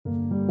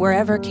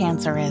Wherever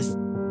cancer is,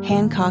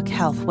 Hancock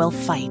Health will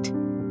fight.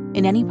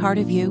 In any part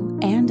of you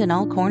and in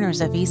all corners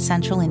of East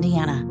Central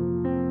Indiana.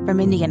 From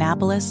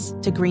Indianapolis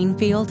to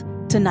Greenfield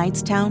to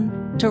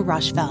Knightstown to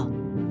Rushville.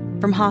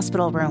 From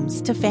hospital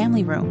rooms to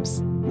family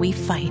rooms, we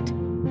fight.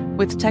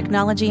 With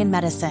technology and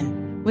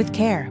medicine, with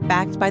care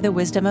backed by the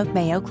wisdom of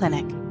Mayo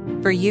Clinic.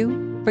 For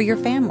you, for your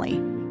family,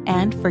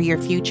 and for your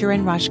future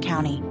in Rush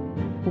County.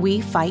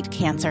 We fight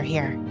cancer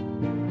here.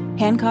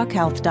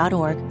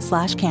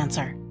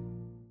 HancockHealth.org/cancer.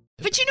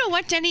 But you know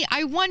what, Denny?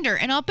 I wonder,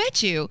 and I'll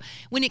bet you,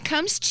 when it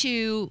comes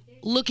to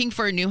looking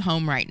for a new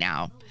home right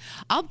now,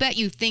 I'll bet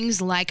you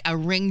things like a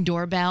Ring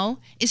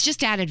doorbell is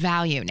just added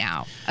value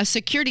now. A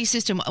security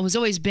system has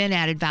always been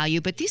added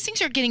value, but these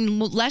things are getting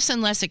less and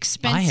less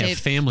expensive. I have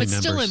family members.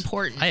 Still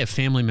important. I have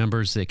family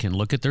members that can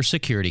look at their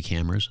security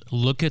cameras,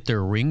 look at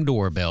their Ring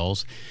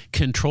doorbells,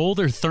 control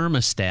their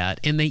thermostat,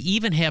 and they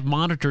even have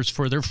monitors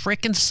for their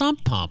frickin'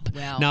 sump pump.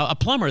 Well, now, a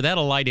plumber,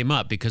 that'll light him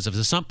up because if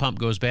the sump pump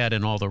goes bad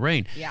in all the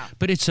rain. Yeah.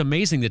 But it's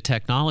amazing the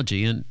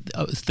technology and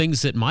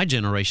things that my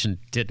generation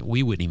did.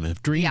 We wouldn't even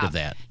have dreamed of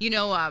that. You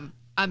know,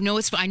 I know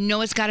it's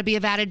got to be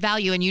of added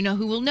value, and you know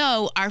who will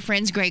know? Our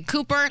friends Greg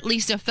Cooper,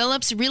 Lisa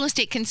Phillips, real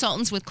estate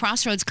consultants with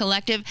Crossroads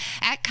Collective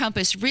at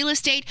Compass Real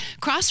Estate,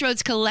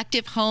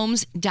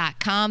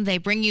 crossroadscollectivehomes.com. They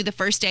bring you the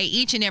first day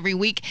each and every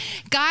week.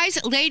 Guys,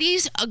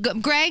 ladies,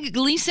 Greg,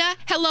 Lisa,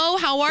 hello,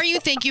 how are you?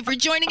 Thank you for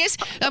joining us.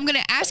 I'm going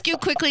to ask you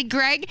quickly,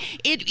 Greg,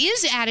 it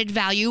is added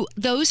value.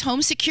 Those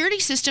home security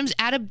systems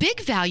add a big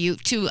value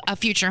to a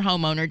future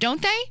homeowner,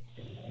 don't they?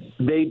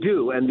 They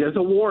do, and there's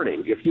a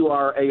warning. If you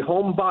are a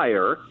home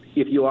buyer,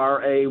 if you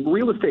are a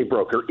real estate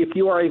broker, if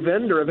you are a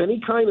vendor of any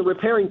kind of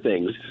repairing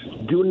things,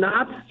 do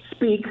not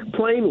speak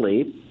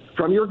plainly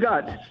from your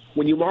gut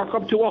when you walk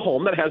up to a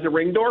home that has a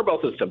Ring doorbell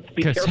system.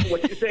 Be careful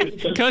what you say.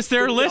 Because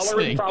they're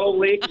listening.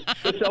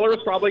 The seller is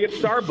probably at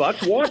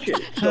Starbucks watching.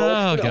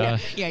 So, God.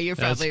 Yeah, you're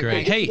That's probably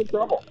great. right.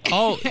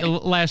 Hey,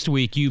 last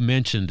week you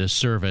mentioned a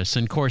service,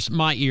 and of course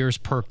my ears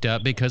perked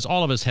up because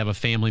all of us have a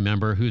family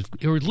member who's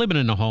living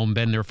in a home,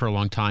 been there for a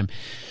long time,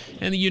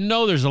 and you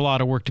know there's a lot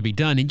of work to be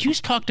done. And you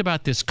talked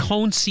about this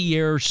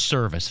concierge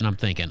service, and I'm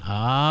thinking,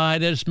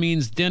 this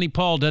means Denny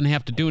Paul doesn't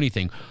have to do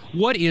anything.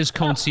 What is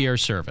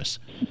concierge service?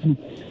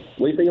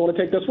 Lisa, you want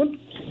to take this one?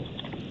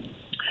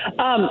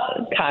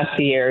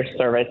 Concierge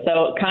service.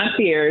 So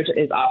concierge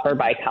is offered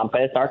by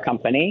Compass, our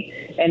company,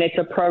 and it's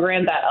a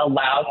program that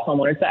allows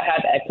homeowners that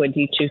have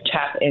equity to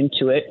tap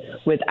into it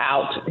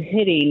without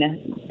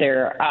hitting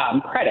their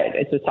credit.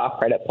 It's a soft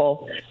credit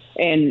pull.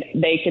 And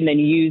they can then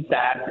use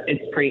that.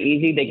 It's pretty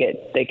easy.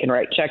 They can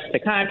write checks to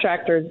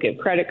contractors, give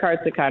credit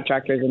cards to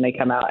contractors, and they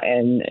come out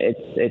and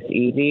it's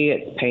easy,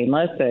 it's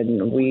painless,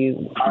 and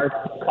our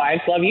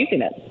clients love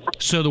using it.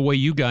 So the way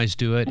you guys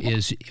do it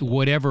is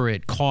whatever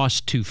it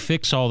costs to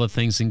fix all the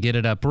things and get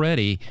it up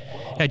ready,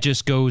 that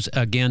just goes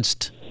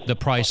against the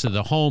price of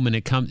the home, and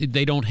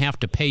they don't have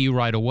to pay you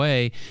right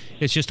away.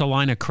 It's just a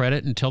line of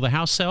credit until the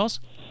house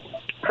sells?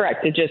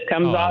 Correct. It just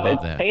comes off.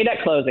 It's paid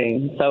at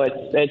closing, so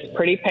it's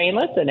pretty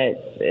painless and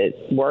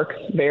it works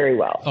very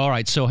well. All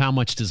right. So how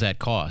much does that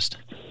cost?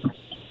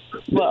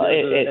 Well,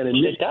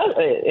 it does.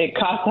 It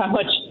costs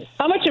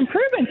how much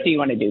improvements do you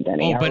want to do,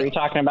 Denny? Are we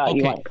talking about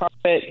you want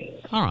carpet?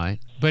 All right.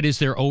 But is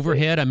there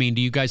overhead? I mean,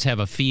 do you guys have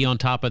a fee on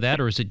top of that,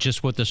 or is it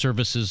just what the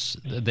services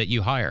that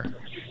you hire?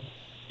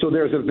 So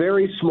there's a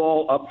very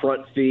small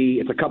upfront fee.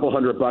 It's a couple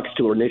 $100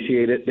 to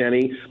initiate it,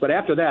 Denny. But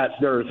after that,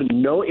 there's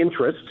no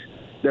interest.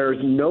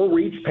 There's no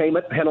reach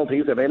payment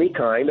penalties of any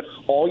kind.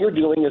 All you're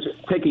doing is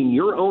taking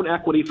your own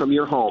equity from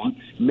your home,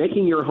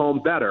 making your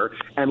home better.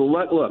 And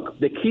look,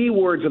 the key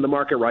words in the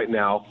market right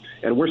now,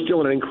 and we're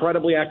still in an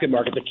incredibly active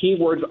market, the key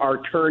words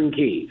are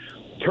turnkey.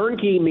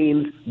 Turnkey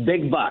means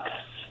big bucks.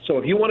 So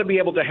if you want to be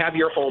able to have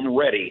your home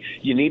ready,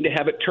 you need to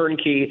have it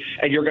turnkey,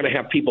 and you're going to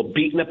have people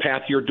beating the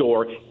path to your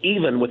door,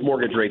 even with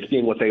mortgage rates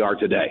being what they are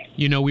today.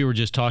 You know, we were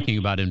just talking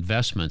about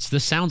investments.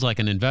 This sounds like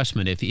an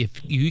investment. If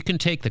you can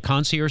take the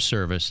concierge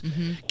service,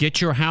 get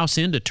your house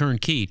into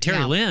turnkey.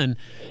 Terry Lynn,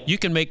 you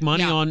can make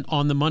money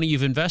on the money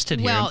you've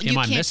invested here. Am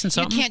I missing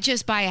something? You can't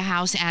just buy a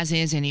house as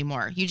is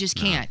anymore. You just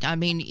can't. I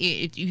mean,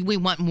 we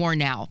want more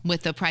now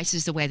with the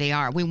prices the way they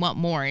are. We want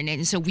more.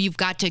 And so we've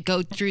got to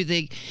go through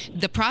the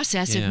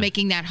process of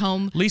making that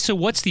home. Lisa,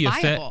 what's the viable.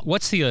 effect?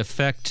 What's the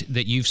effect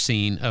that you've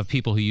seen of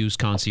people who use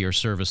concierge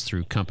service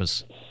through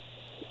Compass?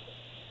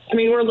 I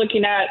mean, we're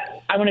looking at,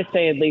 I want to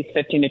say, at least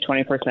 15 to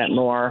 20%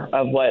 more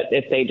of what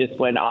if they just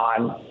went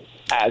on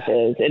as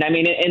is. And I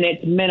mean, and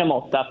it's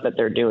minimal stuff that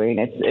they're doing.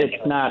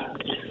 It's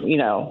not,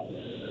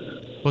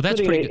 well,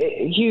 that's pretty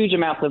good. Huge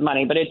amounts of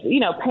money, but it's,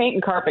 paint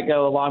and carpet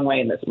go a long way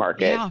in this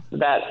market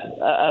that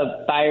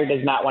a buyer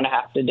does not want to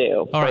have to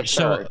do. All right.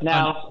 Sure. So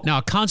now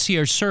a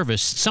concierge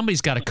service,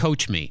 somebody's got to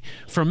coach me.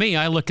 For me,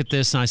 I look at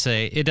this and I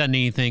say, it doesn't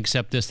need anything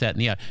except this, that,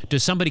 and the other.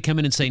 Does somebody come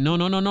in and say, no,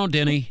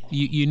 Denny,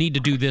 you need to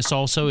do this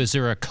also? Is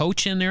there a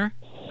coach in there?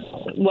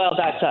 Well,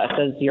 that's us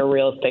as your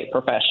real estate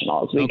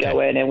professionals. We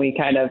go in and we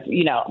kind of,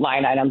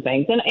 line item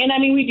things. And I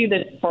mean, we do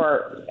this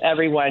for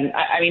everyone.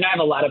 I mean, I have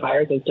a lot of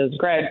buyers, as does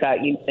Greg,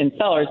 and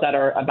sellers that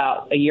are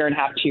about a year and a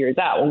half, 2 years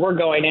out. When we're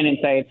going in and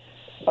saying,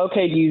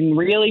 okay, do you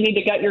really need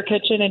to gut your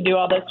kitchen and do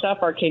all this stuff?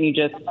 Or can you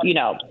just,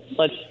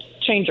 let's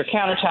change your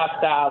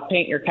countertops out,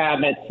 paint your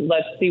cabinets.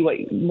 Let's see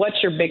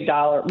what's your big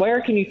dollar.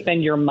 Where can you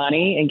spend your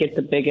money and get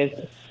the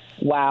biggest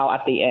wow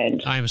at the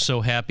end? I am so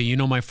happy.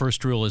 My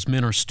first rule is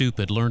men are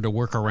stupid. Learn to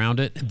work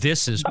around it.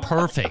 This is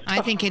perfect.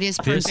 I think it is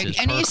perfect. This is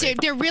and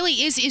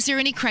perfect. Is there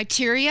any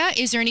criteria?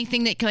 Is there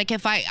anything that, like,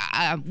 is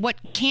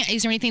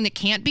there anything that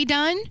can't be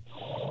done?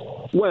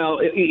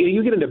 Well,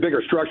 you get into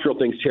bigger structural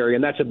things, Terry,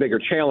 and that's a bigger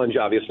challenge,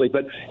 obviously.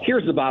 But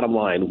here's the bottom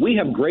line. We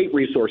have great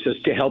resources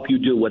to help you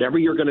do whatever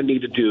you're going to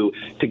need to do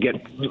to get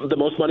the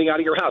most money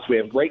out of your house. We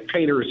have great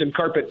painters and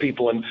carpet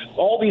people and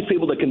all these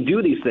people that can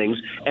do these things.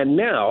 And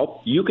now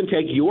you can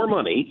take your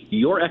money,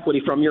 your equity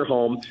from your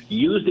home,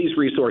 use these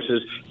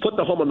resources, put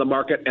the home on the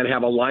market, and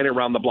have a line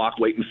around the block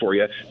waiting for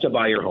you to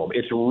buy your home.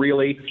 It's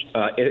really,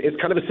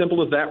 it's kind of as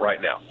simple as that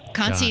right now.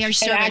 Concierge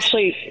service. And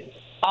actually,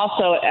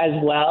 also, as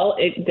well,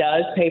 it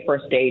does pay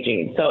for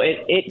staging. So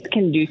it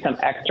can do some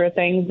extra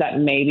things that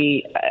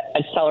maybe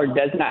a seller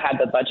does not have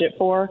the budget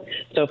for.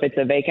 So if it's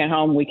a vacant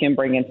home, we can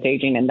bring in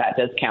staging, and that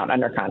does count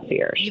under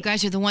concierge. You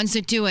guys are the ones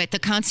that do it, the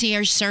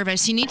concierge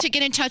service. You need to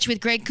get in touch with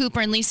Greg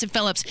Cooper and Lisa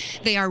Phillips.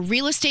 They are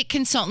real estate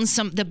consultants,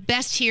 the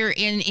best here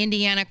in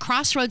Indiana.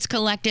 Crossroads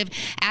Collective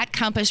at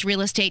Compass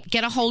Real Estate.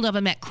 Get a hold of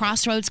them at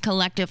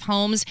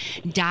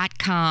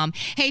crossroadscollectivehomes.com.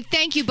 Hey,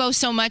 thank you both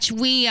so much.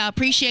 We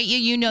appreciate you.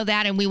 You know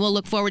that, and we will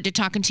look forward to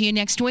talking to you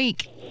next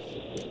week.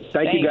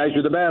 Thank you, guys.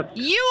 You're the best.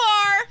 You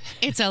are.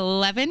 It's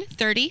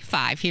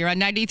 11:35 here on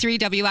 93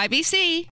 WIBC.